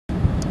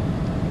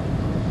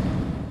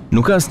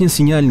Nuk ka asnjë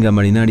sinjal nga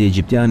marinari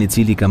egjiptian I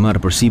cili ka marrë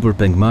përsipër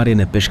pengmarrjen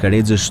e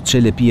peshkarexhës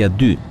Çelepia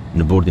 2,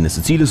 në bordin e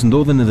së cilës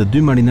ndodhen edhe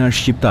 2 marinarë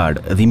shqiptar,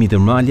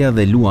 Dimitër Malja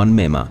dhe Luan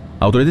Mema.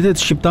 Autoritetet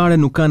shqiptare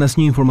nuk kanë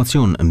asnjë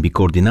informacion mbi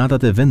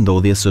koordinatat e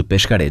vendodhjes së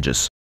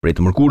peshkarexhës. Prej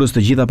të mërkurës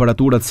të gjitha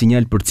aparaturat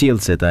sinjal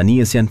përcjellëse të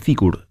anijes janë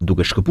fikur,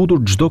 duke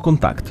shkëputur çdo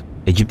kontakt.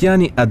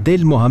 Egjiptiani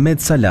Adel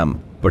Mohamed Salam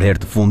për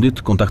herë të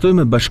fundit kontaktoi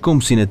me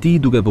bashkëkombësin e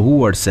tij duke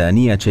pohuar se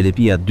anija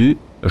Çelepia 2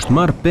 është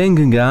marrë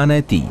peng nga ana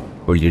e tij.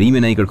 Për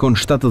lirimin ai kërkon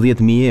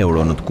 70.000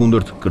 euro, në të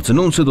kundërt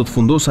kërcënon se do të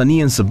fundos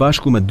anijen së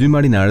bashku me 2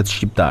 marinarët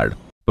shqiptar.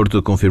 Për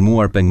të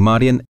konfirmuar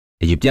pengmarrjen,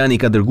 egjiptiani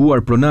ka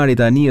dërguar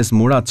pronarit e anijes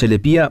Murat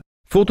Çelepia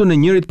foton e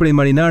njërit prej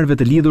marinarëve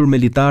të lidhur me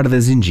litar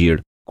dhe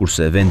zinxhir,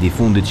 kurse vendi I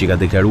fundit që ka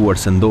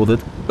deklaruar se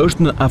ndodhet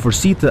është në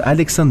afërsi të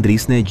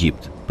Aleksandrisë në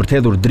Egjipt. Për të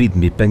hedhur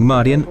dritë mbi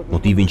pengmarrjen,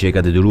 motivin që e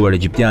ka detyruar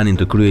egjiptianin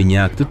të kryejë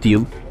një akt të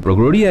tillë,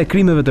 prokuroria e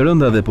krimeve të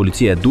rënda dhe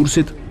policia e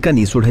Durrësit ka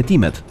nisur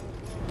hetimet.